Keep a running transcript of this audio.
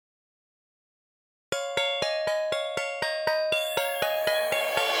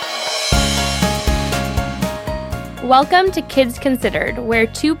Welcome to Kids Considered, where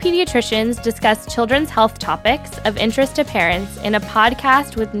two pediatricians discuss children's health topics of interest to parents in a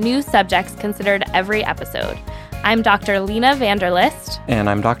podcast with new subjects considered every episode. I'm Dr. Lena Vanderlist. And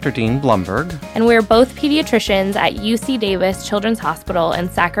I'm Dr. Dean Blumberg. And we're both pediatricians at UC Davis Children's Hospital in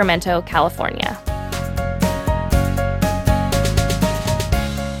Sacramento, California.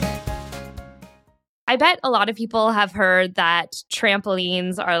 I bet a lot of people have heard that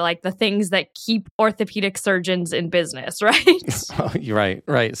trampolines are like the things that keep orthopedic surgeons in business, right? Oh, you're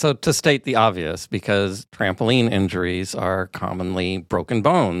right. So to state the obvious, because trampoline injuries are commonly broken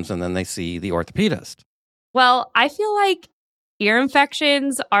bones, and then they see the orthopedist. Well, I feel like ear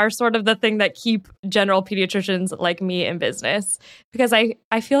infections are sort of the thing that keep general pediatricians like me in business, because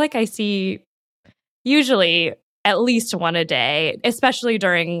I feel like I see usually at least one a day, especially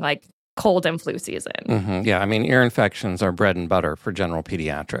during like cold and flu season. Mm-hmm. Yeah, I mean, ear infections are bread and butter for general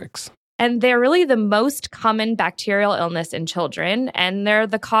pediatrics. And they're really the most common bacterial illness in children, and they're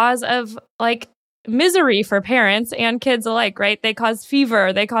the cause of like misery for parents and kids alike, right? They cause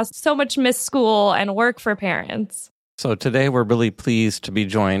fever, they cause so much missed school and work for parents. So today we're really pleased to be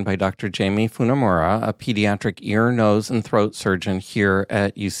joined by Dr. Jamie Funamura, a pediatric ear, nose, and throat surgeon here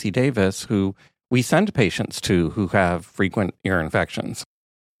at UC Davis, who we send patients to who have frequent ear infections.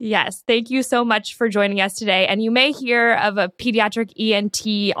 Yes, thank you so much for joining us today. And you may hear of a pediatric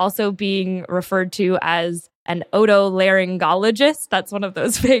ENT also being referred to as an otolaryngologist. That's one of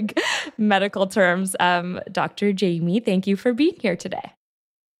those big medical terms. Dr. Jamie, thank you for being here today.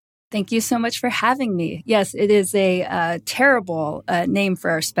 Thank you so much for having me. Yes, it is a terrible name for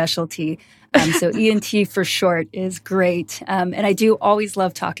our specialty. So ENT for short is great. And I do always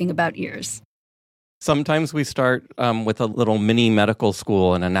love talking about ears. Sometimes we start with a little mini medical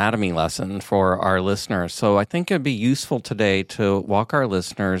school and anatomy lesson for our listeners. So I think it'd be useful today to walk our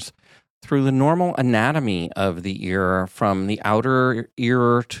listeners through the normal anatomy of the ear from the outer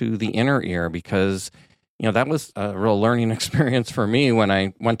ear to the inner ear, because, you know, that was a real learning experience for me when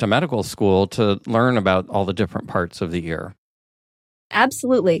I went to medical school to learn about all the different parts of the ear.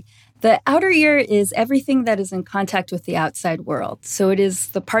 Absolutely. The outer ear is everything that is in contact with the outside world. So it is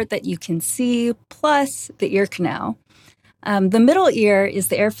the part that you can see plus the ear canal. The middle ear is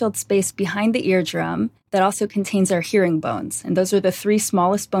the air-filled space behind the eardrum that also contains our hearing bones. And those are the three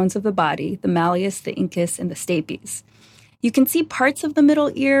smallest bones of the body, the malleus, the incus, and the stapes. You can see parts of the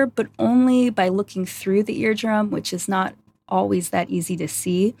middle ear, but only by looking through the eardrum, which is not always that easy to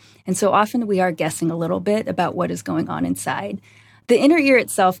see. And so often we are guessing a little bit about what is going on inside. The inner ear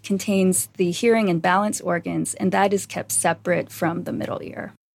itself contains the hearing and balance organs, and that is kept separate from the middle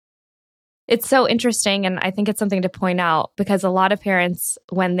ear. It's so interesting, and I think it's something to point out, because a lot of parents,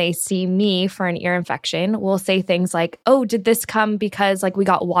 when they see me for an ear infection, will say things like, oh, did this come because like we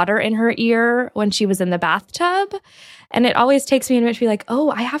got water in her ear when she was in the bathtub? And it always takes me a minute to be like,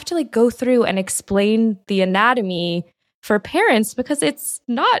 oh, I have to like go through and explain the anatomy for parents, because it's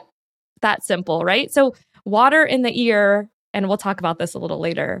not that simple, right? So water in the ear, and we'll talk about this a little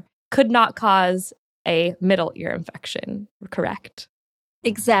later, could not cause a middle ear infection, correct?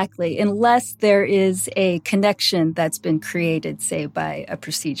 Exactly, unless there is a connection that's been created, say, by a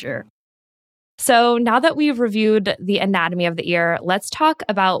procedure. So now that we've reviewed the anatomy of the ear, let's talk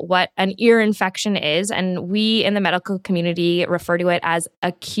about what an ear infection is. And we in the medical community refer to it as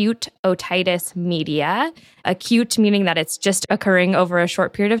acute otitis media. Acute meaning that it's just occurring over a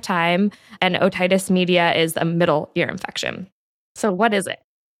short period of time, and otitis media is a middle ear infection. So what is it?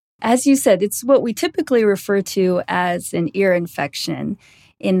 As you said, it's what we typically refer to as an ear infection,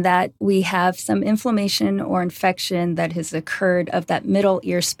 in that we have some inflammation or infection that has occurred of that middle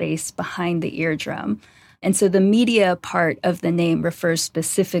ear space behind the eardrum. And so the media part of the name refers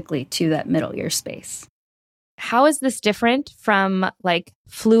specifically to that middle ear space. How is this different from like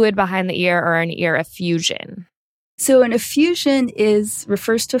fluid behind the ear or an ear effusion? So an effusion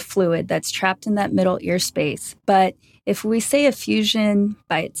refers to fluid that's trapped in that middle ear space. But if we say effusion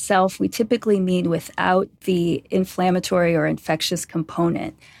by itself, we typically mean without the inflammatory or infectious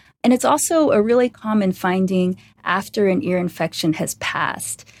component. And it's also a really common finding after an ear infection has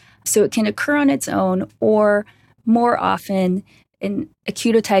passed. So it can occur on its own, or more often, an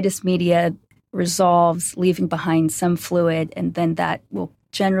acute otitis media resolves, leaving behind some fluid, and then that will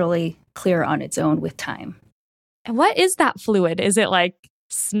generally clear on its own with time. And what is that fluid? Is it like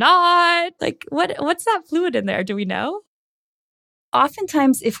snot? Like what's that fluid in there? Do we know?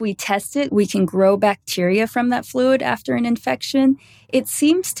 Oftentimes, if we test it, we can grow bacteria from that fluid after an infection. It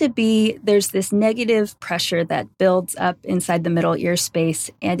seems to be there's this negative pressure that builds up inside the middle ear space,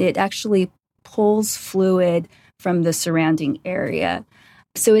 and it actually pulls fluid from the surrounding area.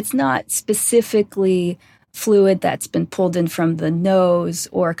 So it's not specifically fluid that's been pulled in from the nose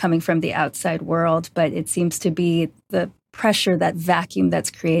or coming from the outside world, but it seems to be the pressure, that vacuum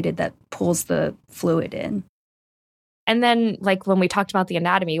that's created that pulls the fluid in. And then, like when we talked about the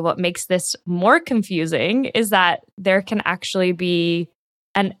anatomy, what makes this more confusing is that there can actually be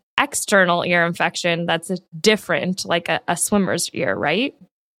an external ear infection that's different, like a swimmer's ear, right?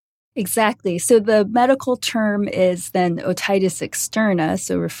 Exactly. So the medical term is then otitis externa,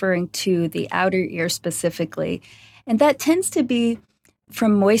 so referring to the outer ear specifically. And that tends to be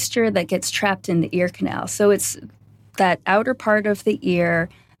from moisture that gets trapped in the ear canal. So it's that outer part of the ear,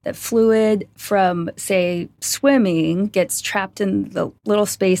 that fluid from, say, swimming gets trapped in the little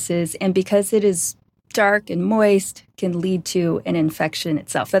spaces. And because it is dark and moist, can lead to an infection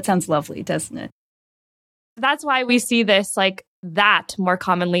itself. That sounds lovely, doesn't it? That's why we see this like that more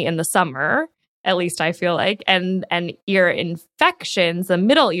commonly in the summer, at least I feel like, and ear infections, the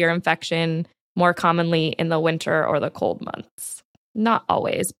middle ear infection, more commonly in the winter or the cold months. Not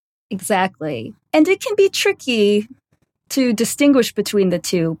always. Exactly. And it can be tricky to distinguish between the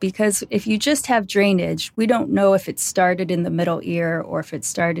two, because if you just have drainage, we don't know if it started in the middle ear or if it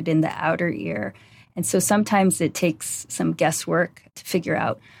started in the outer ear. And so sometimes it takes some guesswork to figure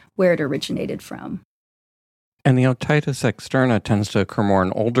out where it originated from. And the otitis externa tends to occur more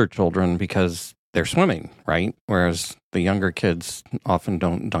in older children because they're swimming, right? Whereas the younger kids often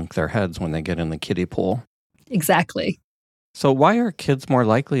don't dunk their heads when they get in the kiddie pool. Exactly. So why are kids more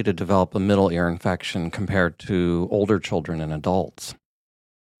likely to develop a middle ear infection compared to older children and adults?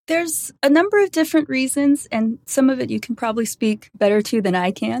 There's a number of different reasons, and some of it you can probably speak better to than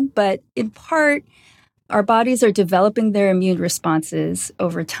I can. But in part, our bodies are developing their immune responses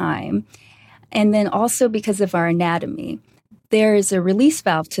over time. And then also because of our anatomy, there is a release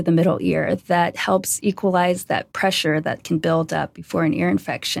valve to the middle ear that helps equalize that pressure that can build up before an ear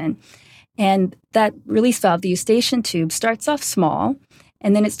infection. And that release valve, the eustachian tube, starts off small,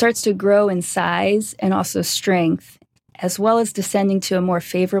 and then it starts to grow in size and also strength, as well as descending to a more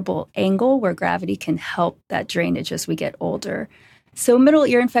favorable angle where gravity can help that drainage as we get older. So middle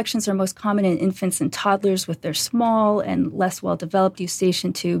ear infections are most common in infants and toddlers with their small and less well-developed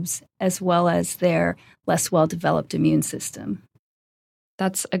eustachian tubes, as well as their less well-developed immune system.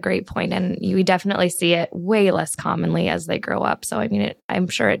 That's a great point. And we definitely see it way less commonly as they grow up. So, I mean, I'm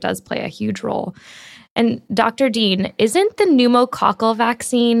sure it does play a huge role. And Dr. Dean, isn't the pneumococcal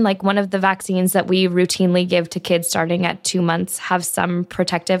vaccine, like one of the vaccines that we routinely give to kids starting at 2 months, have some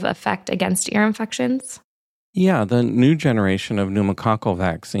protective effect against ear infections? Yeah, the new generation of pneumococcal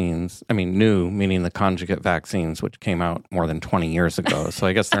vaccines, I mean, new, meaning the conjugate vaccines, which came out more than 20 years ago. So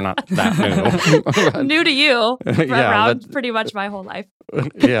I guess they're not that new. New to you, Yeah, around pretty much my whole life.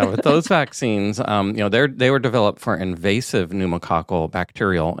 Yeah, but those vaccines, they were developed for invasive pneumococcal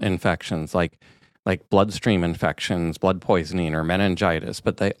bacterial infections like bloodstream infections, blood poisoning, or meningitis.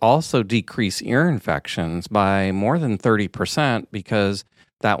 But they also decrease ear infections by more than 30% because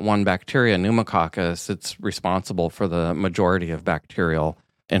that one bacteria, pneumococcus, it's responsible for the majority of bacterial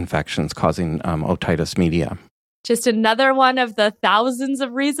infections causing otitis media. Just another one of the thousands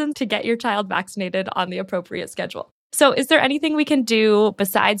of reasons to get your child vaccinated on the appropriate schedule. So is there anything we can do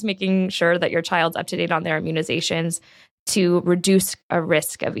besides making sure that your child's up to date on their immunizations to reduce a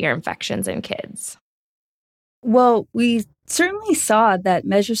risk of ear infections in kids? Well, we certainly saw that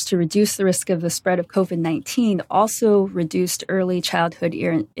measures to reduce the risk of the spread of COVID-19 also reduced early childhood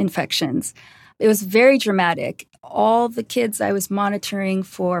ear infections. It was very dramatic. All the kids I was monitoring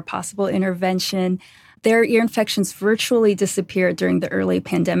for possible intervention, their ear infections virtually disappeared during the early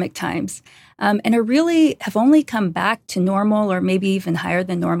pandemic times. And it really have only come back to normal or maybe even higher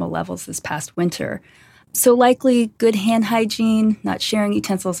than normal levels this past winter. So likely good hand hygiene, not sharing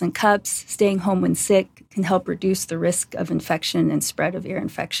utensils and cups, staying home when sick can help reduce the risk of infection and spread of ear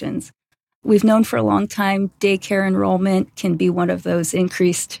infections. We've known for a long time daycare enrollment can be one of those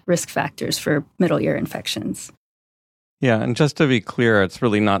increased risk factors for middle ear infections. Yeah, and just to be clear, it's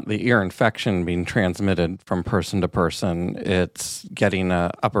really not the ear infection being transmitted from person to person. It's getting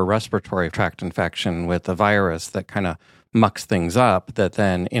an upper respiratory tract infection with a virus that kind of mucks things up that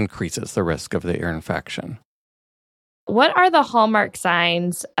then increases the risk of the ear infection. What are the hallmark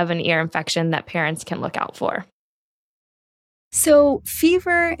signs of an ear infection that parents can look out for? So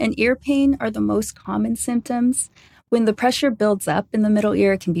fever and ear pain are the most common symptoms. When the pressure builds up in the middle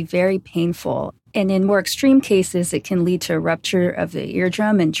ear, it can be very painful. And in more extreme cases, it can lead to a rupture of the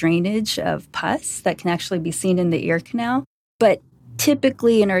eardrum and drainage of pus that can actually be seen in the ear canal. But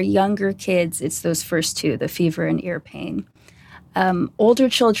typically in our younger kids, it's those first two, the fever and ear pain. Older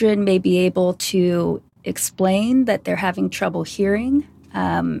children may be able to explain that they're having trouble hearing.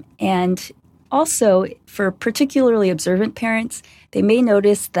 And Also, for particularly observant parents, they may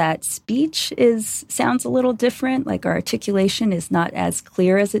notice that speech sounds a little different, like our articulation is not as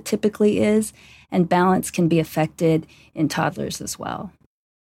clear as it typically is, and balance can be affected in toddlers as well.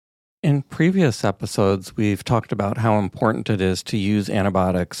 In previous episodes, we've talked about how important it is to use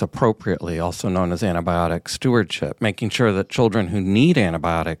antibiotics appropriately, also known as antibiotic stewardship, making sure that children who need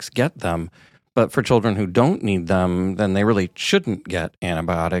antibiotics get them. But for children who don't need them, then they really shouldn't get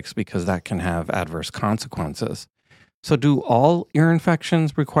antibiotics because that can have adverse consequences. So do all ear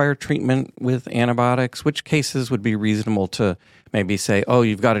infections require treatment with antibiotics? Which cases would be reasonable to maybe say, oh,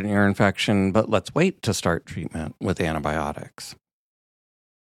 you've got an ear infection, but let's wait to start treatment with antibiotics?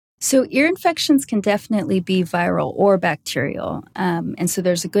 So ear infections can definitely be viral or bacterial. And so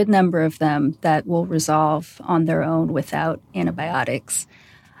there's a good number of them that will resolve on their own without antibiotics.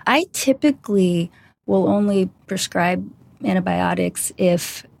 I typically will only prescribe antibiotics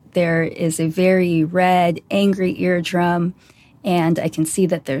if there is a very red, angry eardrum, and I can see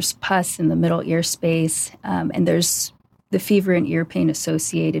that there's pus in the middle ear space, and there's the fever and ear pain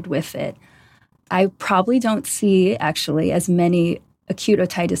associated with it. I probably don't see, actually, as many acute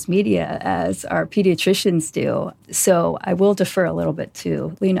otitis media as our pediatricians do. So I will defer a little bit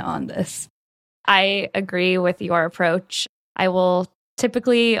to Lena on this. I agree with your approach. I will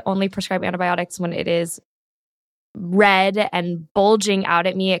typically only prescribe antibiotics when it is red and bulging out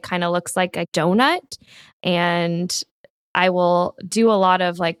at me. It kind of looks like a donut. And I will do a lot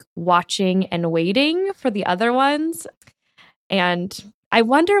of like watching and waiting for the other ones. And I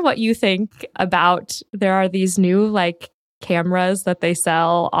wonder what you think about, there are these new like cameras that they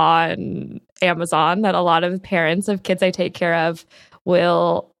sell on Amazon that a lot of parents of kids I take care of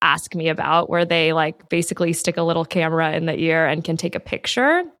will ask me about, where they like basically stick a little camera in the ear and can take a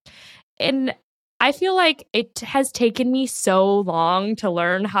picture. And I feel like it has taken me so long to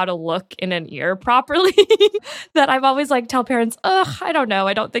learn how to look in an ear properly that I've always like tell parents, I don't know.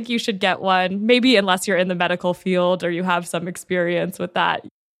 I don't think you should get one. Maybe unless you're in the medical field or you have some experience with that.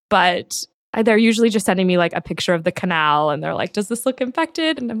 But they're usually just sending me like a picture of the canal and they're like, does this look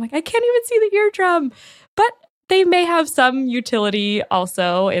infected? And I'm like, I can't even see the eardrum. But they may have some utility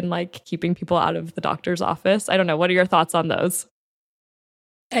also in like keeping people out of the doctor's office. I don't know. What are your thoughts on those?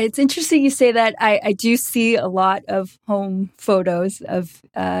 It's interesting you say that. I do see a lot of home photos of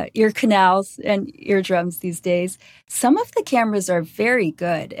ear canals and eardrums these days. Some of the cameras are very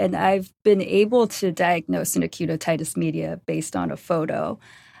good, and I've been able to diagnose an acute otitis media based on a photo.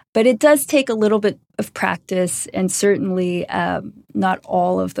 But it does take a little bit of practice, and certainly not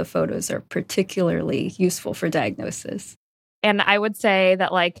all of the photos are particularly useful for diagnosis. And I would say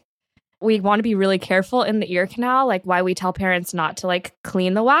that like we want to be really careful in the ear canal. Like why we tell parents not to like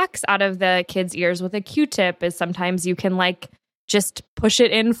clean the wax out of the kids' ears with a Q-tip is sometimes you can like just push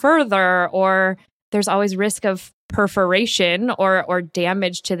it in further, or there's always risk of perforation or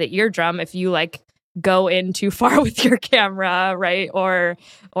damage to the eardrum if you like go in too far with your camera, right? Or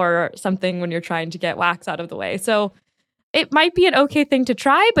something when you're trying to get wax out of the way. So it might be an okay thing to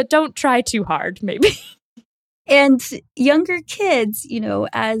try, but don't try too hard, maybe. And younger kids,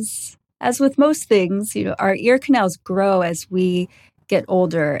 as with most things, our ear canals grow as we get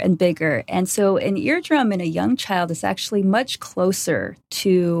older and bigger. And so an eardrum in a young child is actually much closer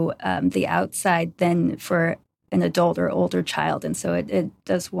to the outside than for an adult or older child. And so it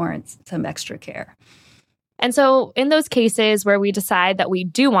does warrant some extra care. And so in those cases where we decide that we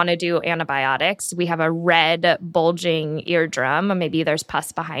do want to do antibiotics, we have a red bulging eardrum, maybe there's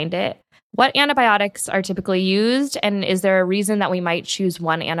pus behind it. What antibiotics are typically used, and is there a reason that we might choose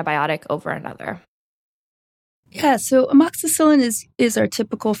one antibiotic over another? Yeah, so amoxicillin is our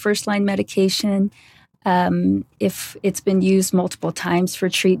typical first-line medication. If it's been used multiple times for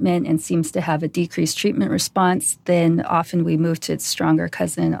treatment and seems to have a decreased treatment response, then often we move to its stronger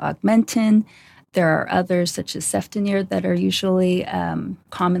cousin, Augmentin. There are others, such as Ceftonir, that are usually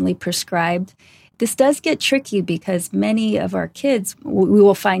commonly prescribed. This does get tricky because many of our kids, we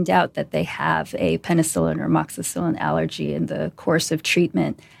will find out that they have a penicillin or amoxicillin allergy in the course of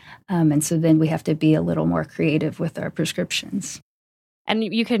treatment. And so then we have to be a little more creative with our prescriptions. And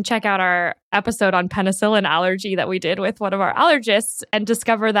you can check out our episode on penicillin allergy that we did with one of our allergists and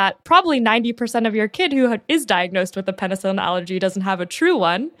discover that probably 90% of your kid who is diagnosed with a penicillin allergy doesn't have a true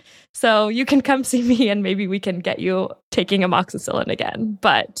one. So you can come see me and maybe we can get you taking amoxicillin again.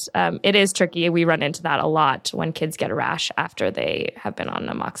 But it is tricky. We run into that a lot when kids get a rash after they have been on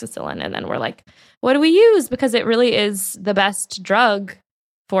amoxicillin. And then we're like, what do we use? Because it really is the best drug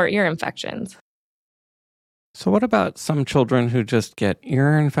for ear infections. So what about some children who just get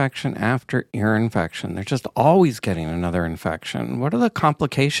ear infection after ear infection? They're just always getting another infection. What are the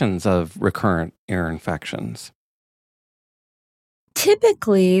complications of recurrent ear infections?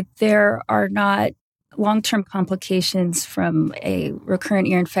 Typically, there are not long-term complications from a recurrent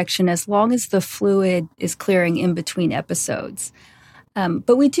ear infection as long as the fluid is clearing in between episodes.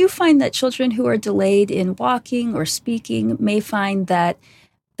 But we do find that children who are delayed in walking or speaking may find that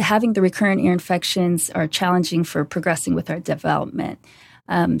having the recurrent ear infections are challenging for progressing with our development.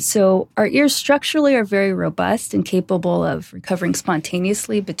 So our ears structurally are very robust and capable of recovering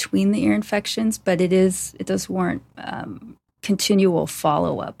spontaneously between the ear infections, but it does warrant continual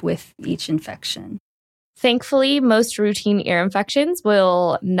follow-up with each infection. Thankfully, most routine ear infections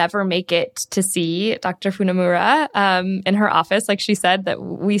will never make it to see Dr. Funamura in her office. Like she said, that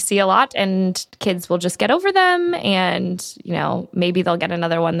we see a lot, and kids will just get over them. And, maybe they'll get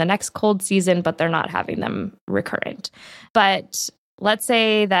another one the next cold season, but they're not having them recurrent. But let's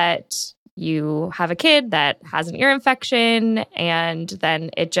say that you have a kid that has an ear infection, and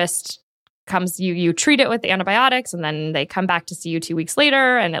then it just comes, you treat it with antibiotics, and then they come back to see you 2 weeks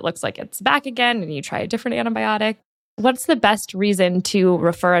later and it looks like it's back again and you try a different antibiotic. What's the best reason to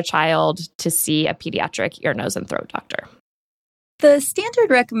refer a child to see a pediatric ear, nose, and throat doctor? The standard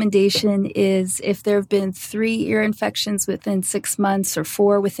recommendation is if there have been 3 ear infections within 6 months or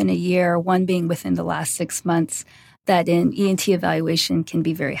 4 within a year, 1 being within the last 6 months, that an ENT evaluation can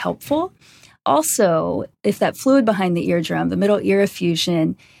be very helpful. Also, if that fluid behind the eardrum, the middle ear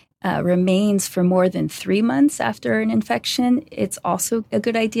effusion, remains for more than 3 months after an infection, it's also a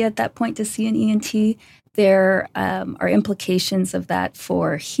good idea at that point to see an ENT. There are implications of that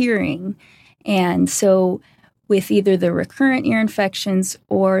for hearing. And so with either the recurrent ear infections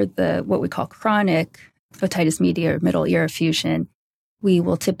or the what we call chronic otitis media or middle ear effusion, we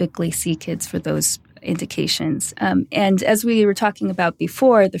will typically see kids for those indications. And as we were talking about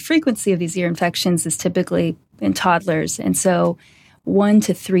before, the frequency of these ear infections is typically in toddlers. And so 1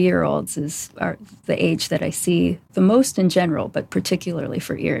 to 3-year-olds are the age that I see the most in general, but particularly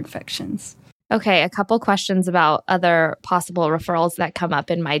for ear infections. Okay, a couple questions about other possible referrals that come up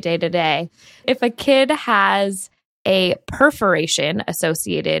in my day-to-day. If a kid has a perforation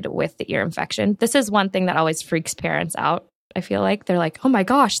associated with the ear infection, this is one thing that always freaks parents out. I feel like they're like, oh my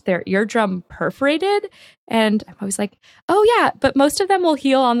gosh, their eardrum perforated. And I'm always like, oh yeah, but most of them will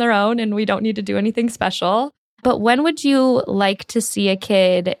heal on their own and we don't need to do anything special. But when would you like to see a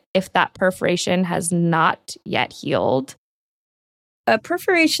kid if that perforation has not yet healed? A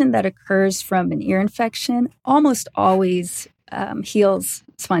perforation that occurs from an ear infection almost always heals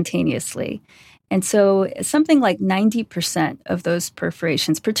spontaneously. And so something like 90% of those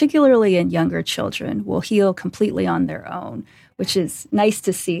perforations, particularly in younger children, will heal completely on their own, which is nice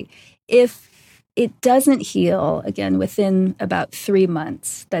to see. If it doesn't heal, again, within about 3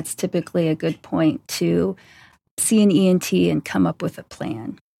 months, that's typically a good point to see an ENT and come up with a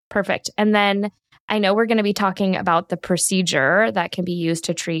plan. Perfect. And then I know we're going to be talking about the procedure that can be used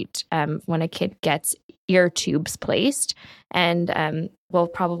to treat when a kid gets ear tubes placed. And we'll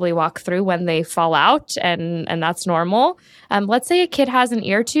probably walk through when they fall out, and that's normal. Let's say a kid has an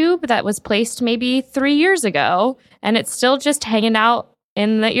ear tube that was placed maybe 3 years ago, and it's still just hanging out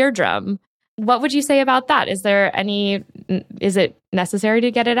in the eardrum. What would you say about that? Is it necessary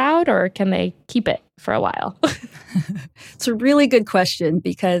to get it out, or can they keep it for a while? It's a really good question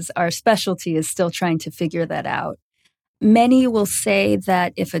because our specialty is still trying to figure that out. Many will say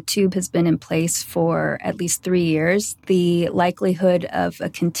that if a tube has been in place for at least 3 years, the likelihood of a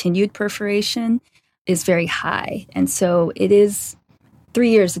continued perforation is very high. And so it is 3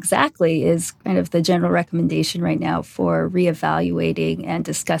 years exactly is kind of the general recommendation right now for reevaluating and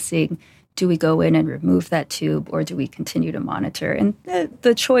discussing, do we go in and remove that tube or do we continue to monitor? And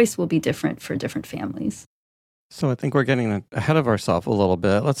the choice will be different for different families. So I think we're getting ahead of ourselves a little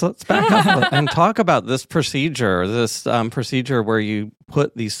bit. Let's back up and talk about this procedure where you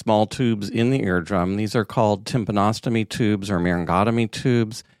put these small tubes in the eardrum. These are called tympanostomy tubes or laryngotomy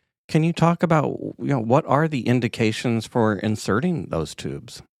tubes. Can you talk about what are the indications for inserting those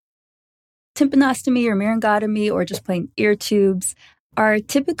tubes? Tympanostomy or laryngotomy or just plain ear tubes are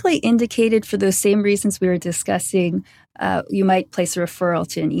typically indicated for those same reasons we were discussing. You might place a referral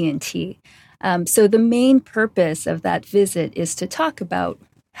to an ENT. So the main purpose of that visit is to talk about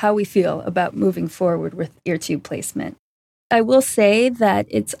how we feel about moving forward with ear tube placement. I will say that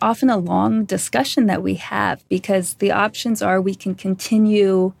it's often a long discussion that we have because the options are we can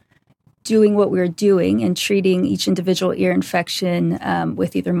continue doing what we're doing and treating each individual ear infection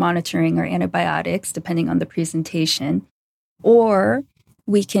with either monitoring or antibiotics, depending on the presentation, or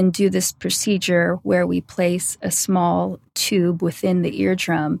we can do this procedure where we place a small tube within the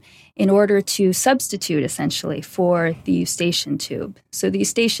eardrum in order to substitute essentially for the eustachian tube. So the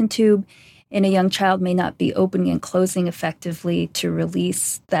eustachian tube in a young child may not be opening and closing effectively to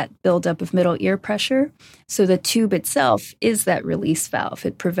release that buildup of middle ear pressure. So the tube itself is that release valve.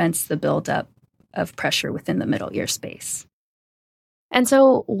 It prevents the buildup of pressure within the middle ear space. And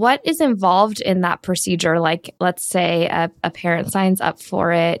so what is involved in that procedure? Like, let's say a parent signs up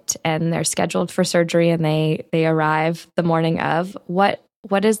for it and they're scheduled for surgery and they arrive the morning of. What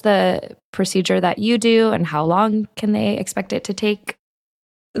is the procedure that you do and how long can they expect it to take?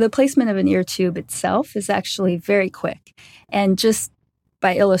 The placement of an ear tube itself is actually very quick. And just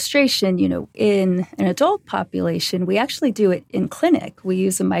by illustration, in an adult population, we actually do it in clinic. We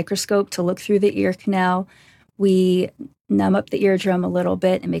use a microscope to look through the ear canal. We numb up the eardrum a little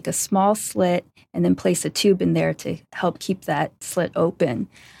bit and make a small slit and then place a tube in there to help keep that slit open.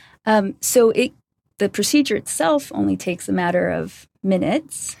 The procedure itself only takes a matter of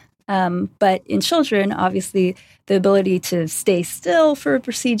minutes. But in children, obviously, the ability to stay still for a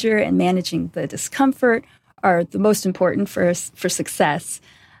procedure and managing the discomfort are the most important for success.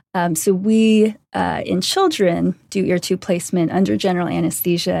 So we, in children, do ear tube placement under general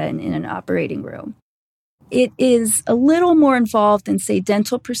anesthesia and in an operating room. It is a little more involved than, say,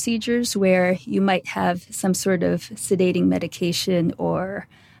 dental procedures where you might have some sort of sedating medication or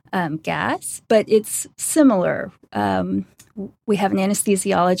gas, but it's similar. We have an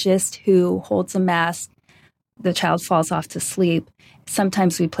anesthesiologist who holds a mask. The child falls off to sleep.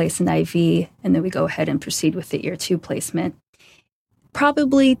 Sometimes we place an IV, and then we go ahead and proceed with the ear tube placement.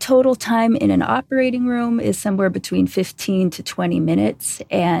 Probably total time in an operating room is somewhere between 15 to 20 minutes,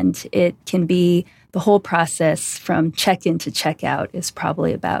 and it can be the whole process from check-in to check-out is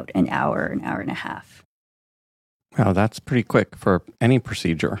probably about an hour and a half. Wow, that's pretty quick for any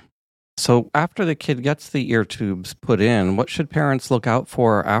procedure. So after the kid gets the ear tubes put in, what should parents look out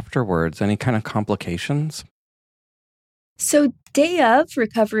for afterwards? Any kind of complications? So day of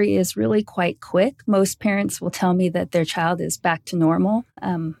recovery is really quite quick. Most parents will tell me that their child is back to normal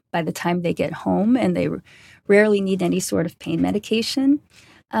by the time they get home, and they rarely need any sort of pain medication.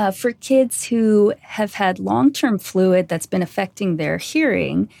 For kids who have had long-term fluid that's been affecting their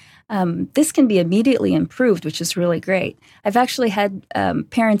hearing, this can be immediately improved, which is really great. I've actually had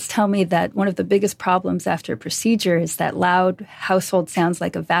parents tell me that one of the biggest problems after a procedure is that loud household sounds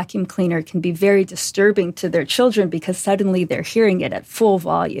like a vacuum cleaner can be very disturbing to their children because suddenly they're hearing it at full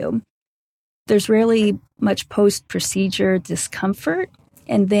volume. There's rarely much post-procedure discomfort,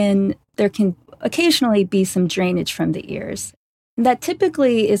 and then there can occasionally be some drainage from the ears. And that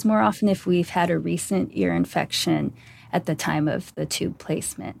typically is more often if we've had a recent ear infection at the time of the tube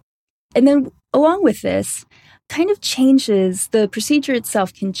placement. And then along with this, kind of changes, the procedure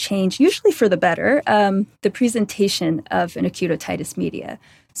itself can change, usually for the better, the presentation of an acute otitis media.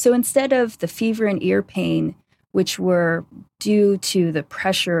 So instead of the fever and ear pain, which were due to the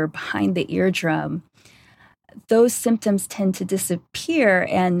pressure behind the eardrum, those symptoms tend to disappear.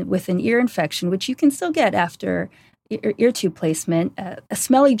 And with an ear infection, which you can still get after ear tube placement, a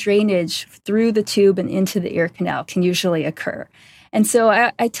smelly drainage through the tube and into the ear canal can usually occur. And so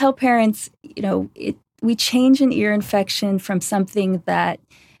I tell parents, we change an ear infection from something that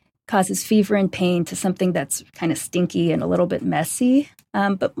causes fever and pain to something that's kind of stinky and a little bit messy.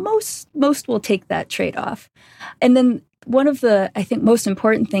 But most will take that trade-off. And then one of the, I think, most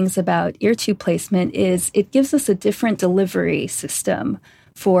important things about ear tube placement is it gives us a different delivery system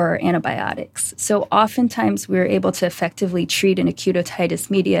for antibiotics. So oftentimes we're able to effectively treat an acute otitis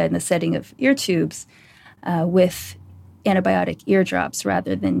media in the setting of ear tubes with antibiotic eardrops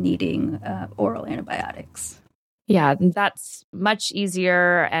rather than needing oral antibiotics. Yeah, that's much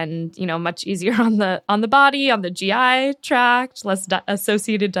easier and, much easier on the body, on the GI tract, less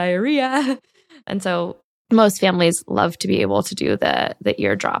associated diarrhea. And so most families love to be able to do the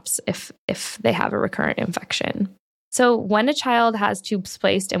eardrops if they have a recurrent infection. So when a child has tubes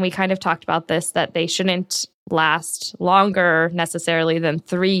placed, and we kind of talked about this, that they shouldn't last longer necessarily than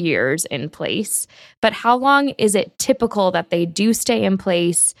 3 years in place, but how long is it typical that they do stay in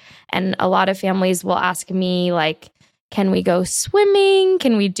place? And a lot of families will ask me, can we go swimming?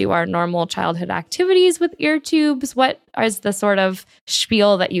 Can we do our normal childhood activities with ear tubes? What is the sort of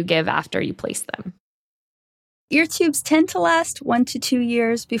spiel that you give after you place them? Ear tubes tend to last 1 to 2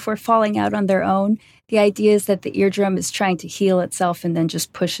 years before falling out on their own. The idea is that the eardrum is trying to heal itself and then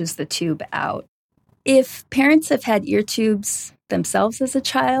just pushes the tube out. If parents have had ear tubes themselves as a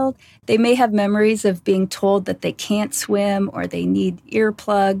child, they may have memories of being told that they can't swim or they need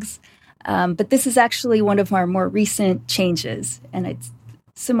earplugs. But this is actually one of our more recent changes. And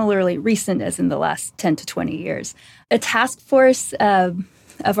similarly recent as in the last 10 to 20 years. A task force of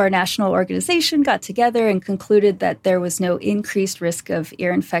our national organization got together and concluded that there was no increased risk of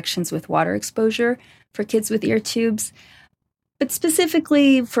ear infections with water exposure for kids with ear tubes. But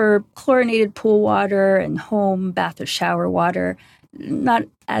specifically for chlorinated pool water and home bath or shower water, not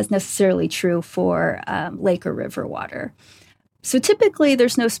as necessarily true for lake or river water. So typically,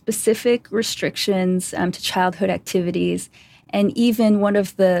 there's no specific restrictions to childhood activities. And even one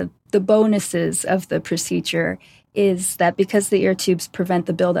of the bonuses of the procedure is that because the ear tubes prevent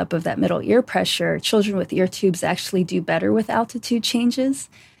the buildup of that middle ear pressure, children with ear tubes actually do better with altitude changes.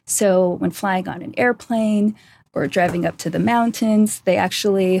 So when flying on an airplane or driving up to the mountains, they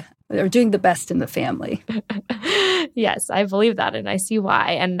actually are doing the best in the family. Yes, I believe that, and I see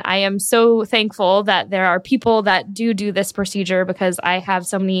why. And I am so thankful that there are people that do this procedure, because I have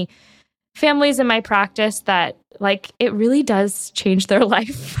so many families in my practice that, it really does change their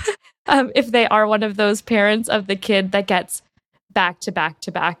life if they are one of those parents of the kid that gets back to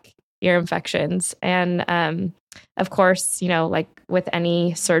back ear infections. And of course, with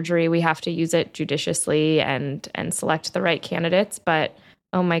any surgery, we have to use it judiciously and select the right candidates. But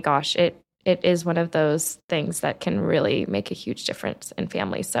oh my gosh, it is one of those things that can really make a huge difference in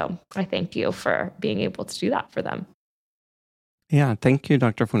families. So I thank you for being able to do that for them. Yeah, thank you,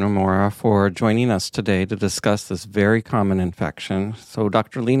 Dr. Funamura, for joining us today to discuss this very common infection. So,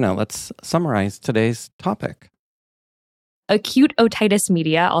 Dr. Lena, let's summarize today's topic. Acute otitis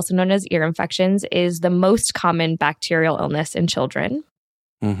media, also known as ear infections, is the most common bacterial illness in children.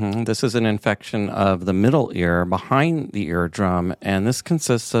 This is an infection of the middle ear behind the eardrum, and this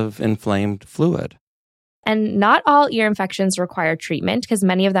consists of inflamed fluid. And not all ear infections require treatment, because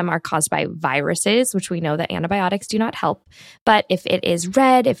many of them are caused by viruses, which we know that antibiotics do not help. But if it is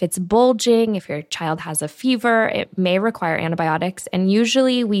red, if it's bulging, if your child has a fever, it may require antibiotics. And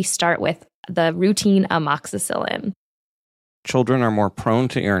usually we start with the routine amoxicillin. Children are more prone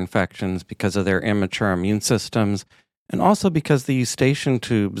to ear infections because of their immature immune systems, and also because the eustachian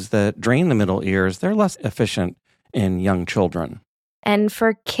tubes that drain the middle ears, they're less efficient in young children. And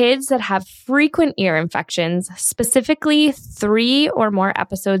for kids that have frequent ear infections, specifically 3 or more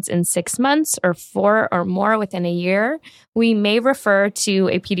episodes in 6 months or 4 or more within a year, we may refer to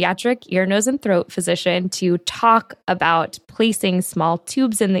a pediatric ear, nose, and throat physician to talk about placing small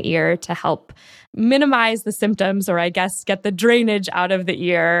tubes in the ear to help minimize the symptoms, or I guess get the drainage out of the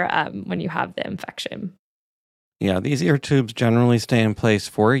ear when you have the infection. Yeah, these ear tubes generally stay in place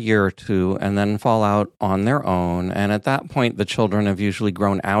for a year or two and then fall out on their own. And at that point, the children have usually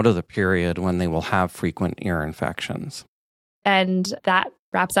grown out of the period when they will have frequent ear infections. And that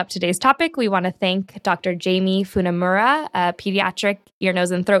wraps up today's topic. We want to thank Dr. Jamie Funamura, a pediatric ear,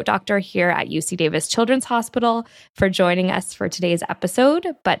 nose, and throat doctor here at UC Davis Children's Hospital, for joining us for today's episode.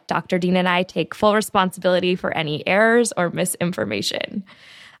 But Dr. Dean and I take full responsibility for any errors or misinformation.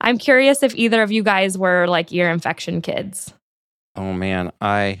 I'm curious if either of you guys were ear infection kids. Oh man,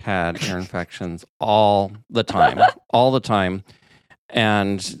 I had ear infections all the time.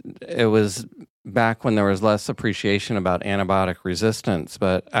 And it was back when there was less appreciation about antibiotic resistance.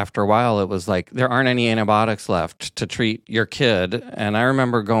 But after a while, it was there aren't any antibiotics left to treat your kid. And I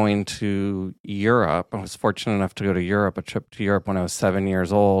remember going to Europe. I was fortunate enough to go to Europe, a trip to Europe when I was 7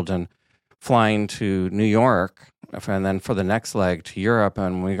 years old, and flying to New York, and then for the next leg to Europe.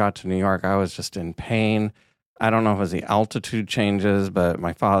 And when we got to New York, I was just in pain. I don't know if it was the altitude changes, but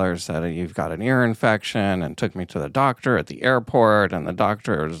my father said, "You've got an ear infection," and took me to the doctor at the airport. And the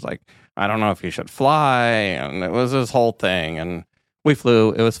doctor was like, "I don't know if you should fly." And it was this whole thing. And we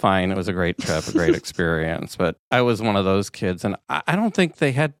flew. It was fine. It was a great trip, a great experience. But I was one of those kids. And I don't think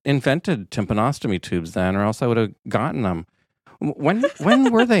they had invented tympanostomy tubes then, or else I would have gotten them.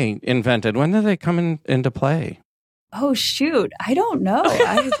 When were they invented? When did they come into play? Oh, shoot. I don't know.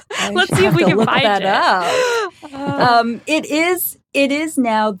 Let's see if we can find that out. It is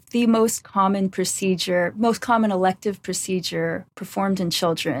now the most common elective procedure performed in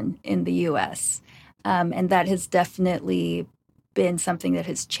children in the U.S. And that has definitely been something that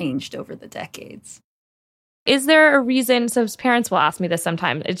has changed over the decades. Is there a reason? So parents will ask me this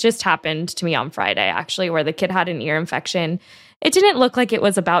sometimes. It just happened to me on Friday, actually, where the kid had an ear infection. It didn't look like it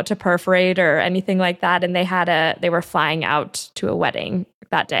was about to perforate or anything like that. And they were flying out to a wedding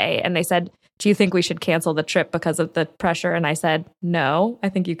that day. And they said, "Do you think we should cancel the trip because of the pressure?" And I said, "No, I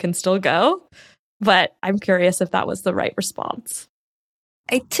think you can still go." But I'm curious if that was the right response.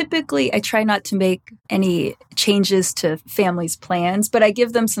 I try not to make any changes to families' plans, but I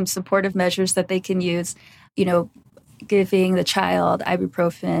give them some supportive measures that they can use. Giving the child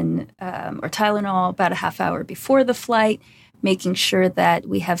ibuprofen or Tylenol about a half hour before the flight, making sure that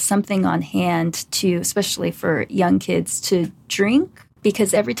we have something on hand to, especially for young kids, to drink,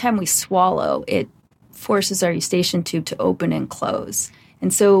 because every time we swallow, it forces our eustachian tube to open and close.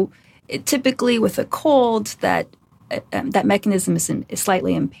 And so typically with a cold, that mechanism is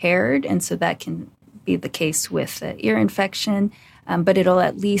slightly impaired, and so that can be the case with ear infection, but it'll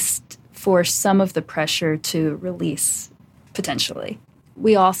at least force some of the pressure to release potentially.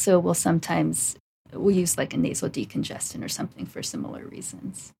 We also will sometimes we'll use like a nasal decongestant or something for similar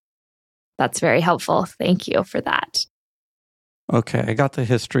reasons. That's very helpful. Thank you for that. Okay, I got the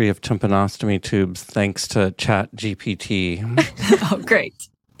history of tympanostomy tubes thanks to ChatGPT. Oh, great.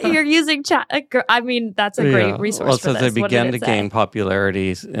 You're using chat. I mean, that's a great resource. Well, it for says this. they began to gain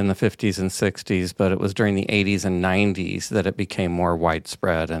popularity in the 50s and 60s, but it was during the 80s and 90s that it became more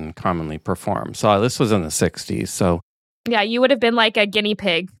widespread and commonly performed. So this was in the 60s. So yeah, you would have been like a guinea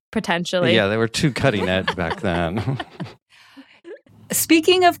pig, potentially. Yeah, they were too cutting edge back then.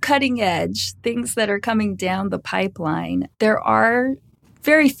 Speaking of cutting edge, things that are coming down the pipeline, there are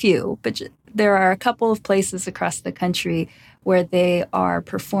very few, but there are a couple of places across the country where they are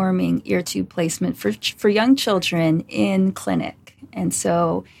performing ear tube placement for young children in clinic. And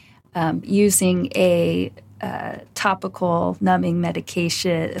so using a topical numbing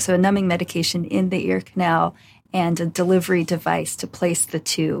medication, so a numbing medication in the ear canal and a delivery device to place the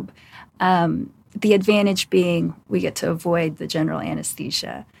tube. The advantage being we get to avoid the general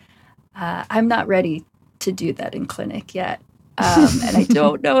anesthesia. I'm not ready to do that in clinic yet. And I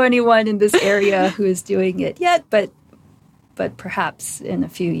don't know anyone in this area who is doing it yet, but perhaps in a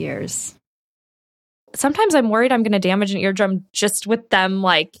few years. Sometimes I'm worried I'm going to damage an eardrum just with them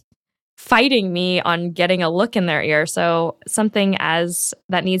like fighting me on getting a look in their ear. So something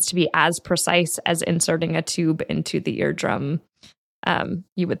that needs to be as precise as inserting a tube into the eardrum.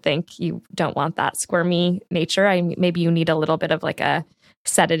 You would think you don't want that squirmy nature. Maybe you need a little bit of like a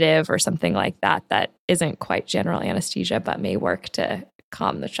sedative or something like that isn't quite general anesthesia, but may work to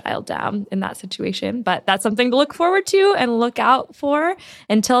calm the child down in that situation. But that's something to look forward to and look out for.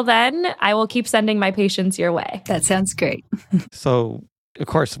 Until then, I will keep sending my patients your way. That sounds great. So, of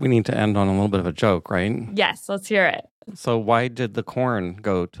course, we need to end on a little bit of a joke, right? Yes, let's hear it. So why did the corn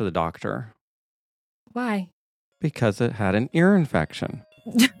go to the doctor? Why? Because it had an ear infection.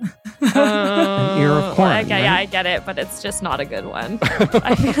 An ear of corn. Okay, right? Yeah, I get it, but it's just not a good one.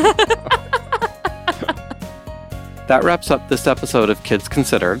 That wraps up this episode of Kids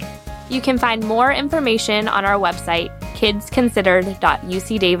Considered. You can find more information on our website,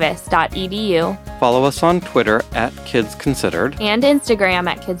 kidsconsidered.ucdavis.edu. Follow us on Twitter at Kids Considered. And Instagram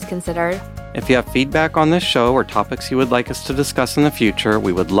at Kids Considered. If you have feedback on this show or topics you would like us to discuss in the future,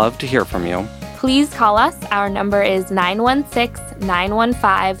 we would love to hear from you. Please call us. Our number is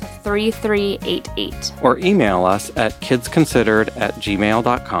 916-915-3388. Or email us at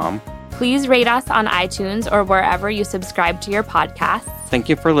kidsconsidered@gmail.com. Please rate us on iTunes or wherever you subscribe to your podcasts. Thank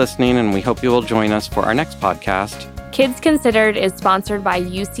you for listening, and we hope you will join us for our next podcast. Kids Considered is sponsored by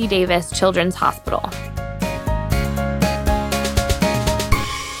UC Davis Children's Hospital.